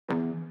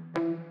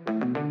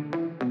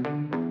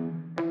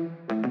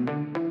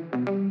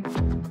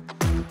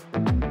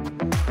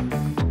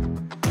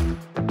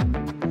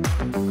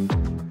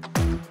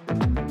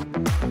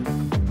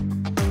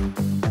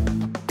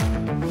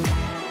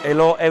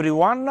Hello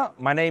everyone,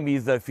 my name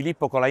is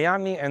Filippo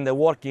Colaianni and I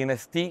work in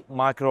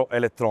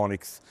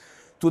STMicroelectronics.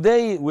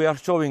 Today we are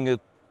showing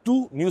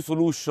two new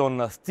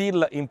solutions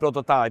still in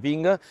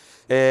prototyping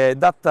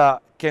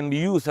that can be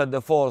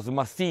used for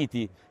smart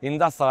city,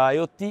 industrial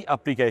IoT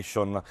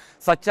application,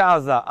 such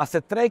as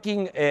asset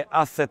tracking and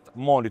asset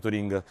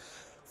monitoring.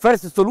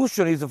 First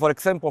solution is, for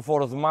example,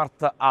 for smart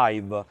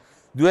hive.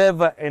 Do you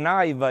have an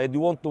hive and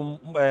you want to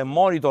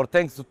monitor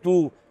thanks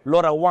to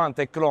LoRaWAN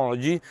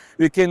technology?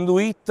 We can do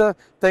it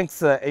thanks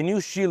to a new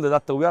shield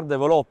that we are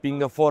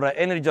developing for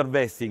energy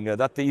harvesting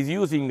that is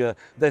using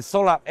the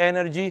solar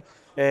energy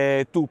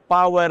to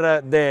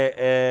power the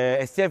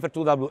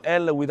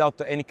STM32WL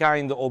without any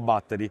kind of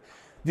battery.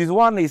 This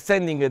one is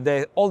sending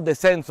all the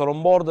sensors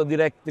on board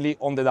directly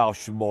on the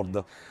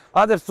dashboard.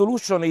 Other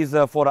solution is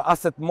for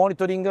asset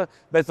monitoring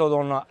based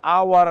on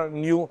our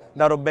new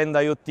narrowband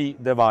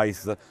IoT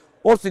device.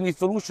 Also in this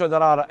solution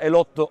there are a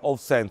lot of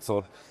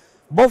sensors.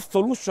 Both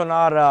solutions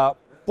are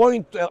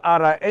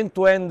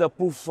end-to-end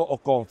proof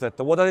of concept.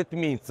 What does it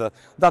mean?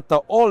 That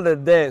all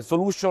the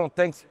solution,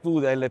 thanks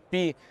to the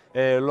LP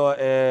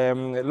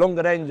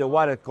long-range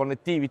wireless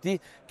connectivity,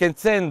 can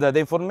send the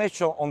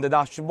information on the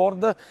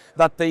dashboard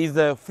that is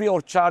free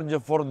of charge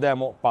for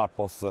demo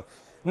purpose.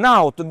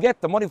 Now, to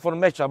get more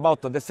information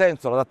about the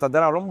sensors that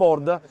there are on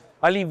board,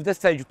 I leave the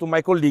stage to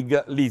my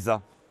colleague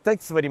Lisa.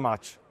 Thanks very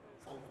much.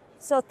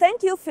 So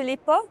thank you,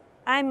 Filippo.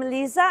 I'm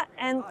Lisa,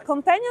 and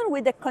companion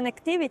with the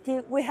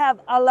connectivity, we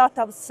have a lot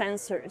of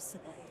sensors.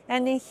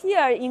 And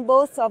here, in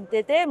both of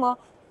the demo,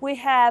 we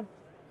have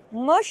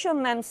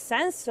motion MEMS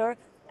sensor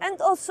and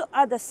also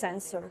other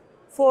sensor.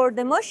 For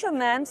the motion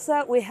MEMS,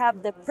 we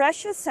have the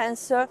pressure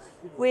sensor,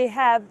 we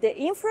have the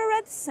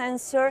infrared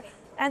sensor,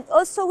 and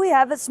also we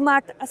have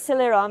smart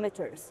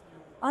accelerometers.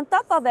 On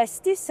top of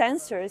ST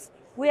sensors,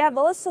 we have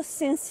also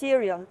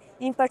Sensirion,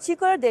 in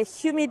particular the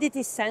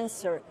humidity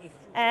sensor.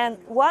 And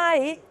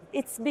why?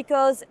 It's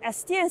because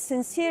ST and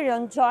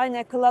Sensirion joined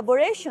a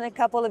collaboration a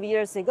couple of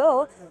years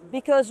ago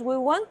because we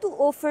want to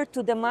offer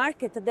to the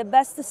market the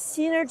best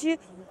synergy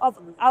of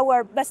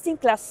our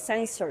best-in-class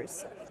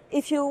sensors.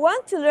 If you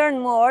want to learn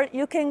more,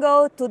 you can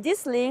go to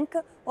this link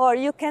or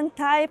you can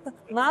type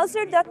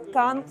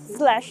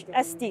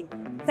mouser.com/ST.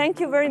 Thank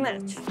you very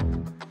much.